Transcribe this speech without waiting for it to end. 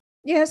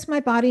Yes, my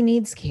body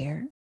needs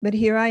care, but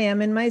here I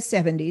am in my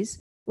 70s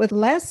with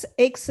less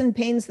aches and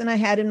pains than I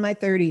had in my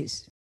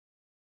 30s.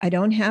 I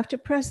don't have to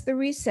press the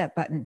reset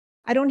button.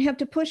 I don't have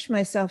to push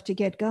myself to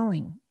get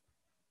going.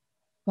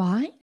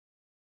 Why?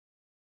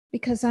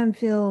 Because I'm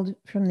filled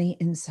from the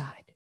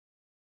inside.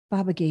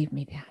 Baba gave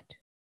me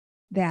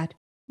that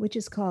which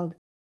is called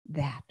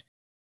that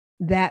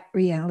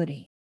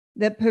reality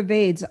that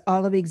pervades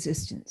all of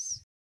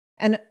existence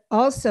and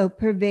also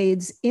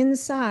pervades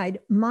inside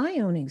my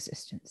own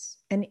existence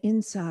and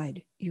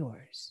inside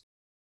yours.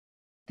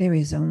 There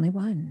is only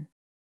one.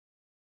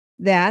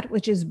 That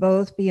which is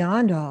both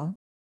beyond all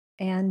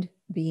and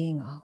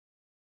being all.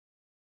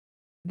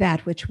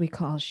 That which we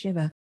call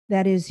Shiva,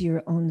 that is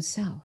your own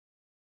self.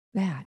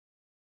 That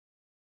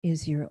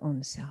is your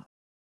own self.